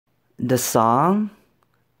The song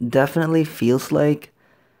definitely feels like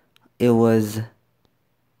it was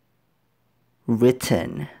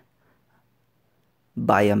written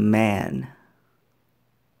by a man.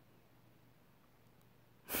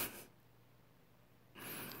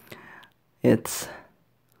 It's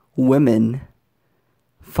women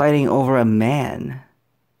fighting over a man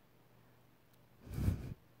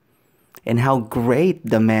and how great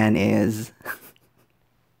the man is.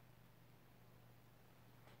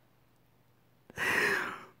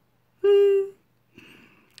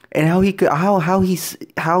 And how he could how he's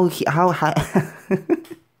how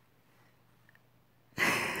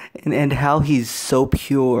and how he's so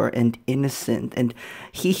pure and innocent, and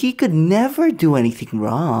he could never do anything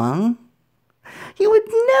wrong. He would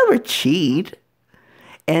never cheat.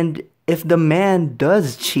 And if the man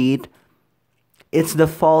does cheat, it's the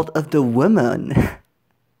fault of the woman.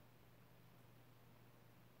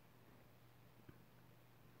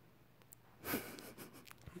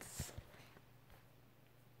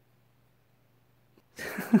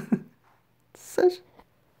 Such.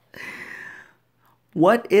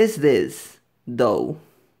 What is this, though?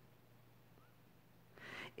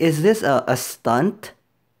 Is this a stunt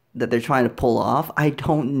that they're trying to pull off? I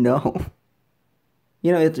don't know.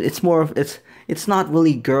 You know, it's more of it's not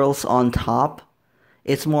really girls on top.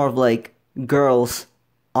 It's more of like girls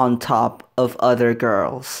on top of other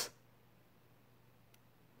girls.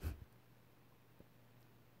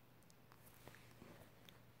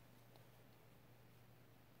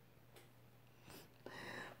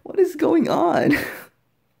 What is going on?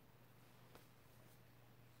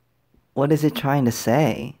 What is it trying to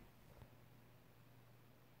say?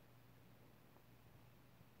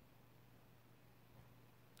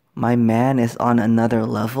 My man is on another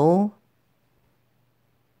level?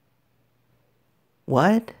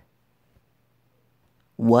 What?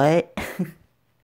 What?